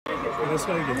This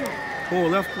guy again. Oh,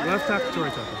 left tackle to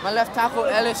right tackle. My left tackle,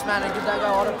 Ellis, man, I give that guy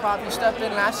all the props. He stepped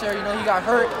in last year, you know, he got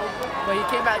hurt, but he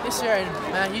came back this year, and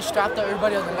man, he strapped up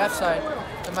everybody on the left side.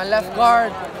 And my left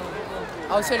guard,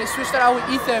 I would say they switched that out with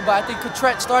Ethan, but I think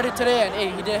Katret started today, and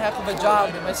hey, he did a heck of a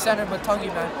job. And my center, Matungi,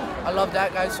 man, I love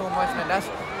that guy so much, man.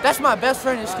 That's my best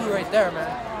friend in school right there, man.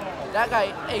 That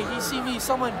guy, hey, he see me,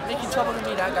 someone making trouble to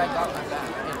me, that guy got my back.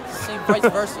 And same vice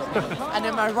versa. And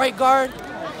then my right guard,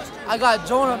 I got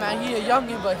Jonah, man. He a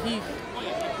youngin, but he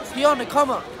on the come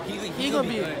up. He gonna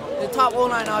be the top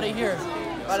O-line out of here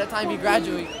by the time he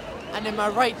graduates. And then my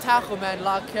right tackle, man,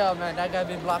 Lakel, man, that guy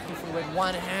been blocking for with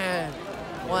one hand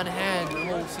the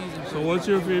whole season. So what's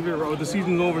your favorite route? The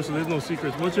season's over, so there's no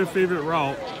secrets. What's your favorite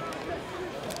route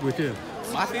with him?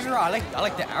 My favorite route, I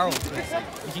like the arrow. So it's like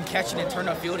you can catch it and turn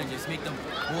upfield and just make them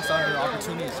most out of their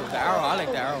opportunities. So the arrow, I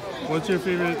like the arrow. What's your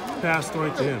favorite pass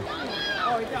throwing to him?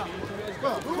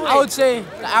 I would say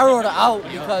the arrow to out,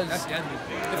 because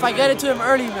if I get it to him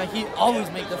early, man, he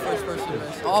always make the first person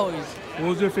miss. Always. What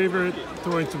was your favorite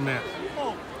throwing to Matt?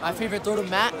 My favorite throw to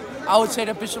Matt, I would say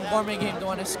the Bishop Gorman game, the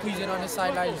one that squeezed it on the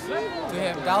sidelines to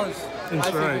him. That was in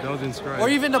stride. That was in stride. Or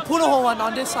even the Punaho one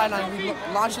on this sideline, we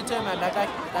launched it to him, and that guy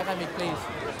made plays.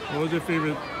 What was your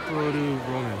favorite throw to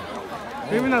Roman?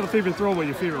 Maybe not the favorite throw, but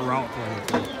your favorite route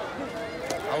throwing.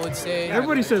 I would say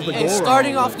everybody says the goal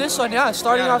starting route. Off this one, yeah.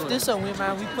 Starting off this one, we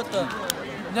put the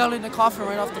nail in the coffin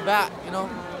right off the bat, you know.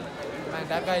 Man,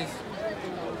 that guy's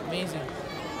amazing.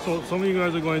 So some of you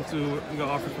guys are going to get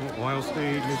offered from Ohio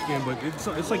State, Michigan, but it's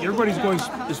like everybody's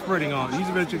is spreading out. He's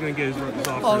eventually going to get his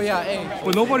offers. Oh yeah, hey.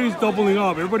 But nobody's doubling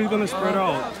up. Everybody's going to spread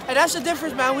out. And that's the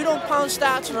difference, man. We don't pound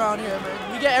stats around here,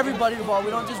 man. We get everybody the ball. We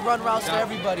don't just run routes to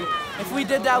everybody. If we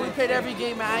did that, we played every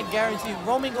game, man. I guarantee.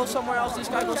 Roman goes somewhere else. This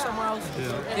guy goes somewhere else.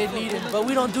 Yeah. They'd lead it. But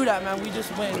we don't do that, man. We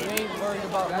just win. We ain't worried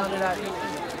about none of that.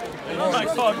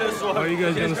 How are you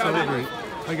guys going to celebrate?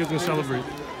 How are you guys going to celebrate?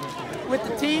 With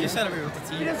the team? You celebrate with the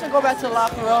team. We just go back to the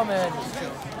locker room and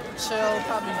chill,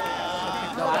 probably.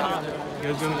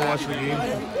 You guys gonna go watch the game?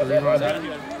 The rerun? I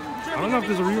don't know if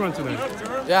there's a rerun tonight.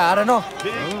 Yeah, I don't know.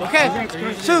 Okay,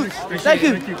 shoot. Thank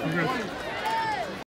you. Congrats.